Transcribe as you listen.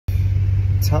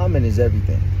Timing is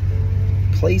everything.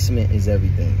 Placement is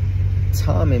everything.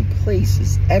 Time and place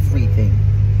is everything.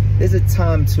 There's a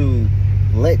time to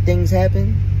let things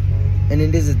happen, and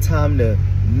then there's a time to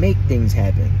make things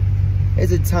happen.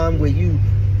 There's a time where you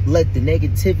let the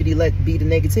negativity be the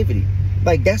negativity.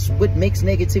 Like, that's what makes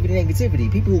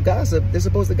negativity. People who gossip, they're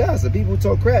supposed to gossip. People who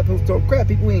talk crap,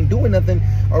 People who ain't doing nothing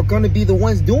are gonna be the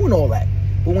ones doing all that.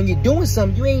 But when you're doing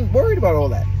something, you ain't worried about all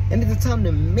that. And there's a time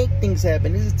to make things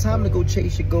happen. There's a time to go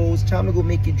chase your goals. Time to go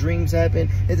make your dreams happen.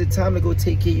 There's a time to go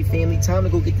take care of your family. Time to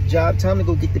go get the job. Time to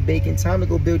go get the bacon. Time to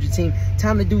go build your team.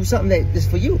 Time to do something that is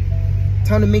for you.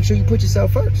 Time to make sure you put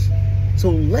yourself first. So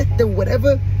let the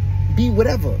whatever be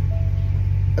whatever.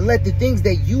 And let the things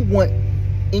that you want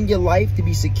in your life to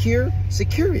be secure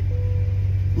it.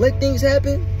 Let things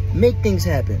happen. Make things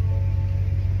happen.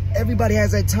 Everybody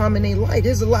has that time in their life.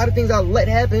 There's a lot of things I'll let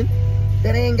happen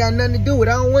that I ain't got nothing to do with.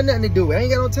 I don't want nothing to do with. I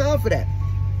ain't got no time for that.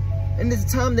 And there's a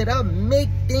time that I make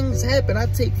things happen. I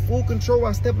take full control.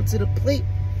 I step up to the plate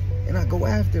and I go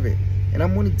after it. And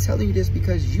I'm only telling you this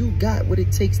because you got what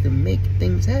it takes to make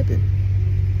things happen.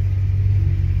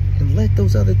 And let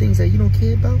those other things that you don't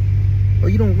care about or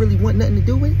you don't really want nothing to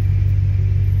do with,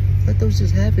 let those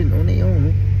just happen on their own.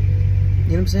 You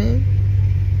know what I'm saying?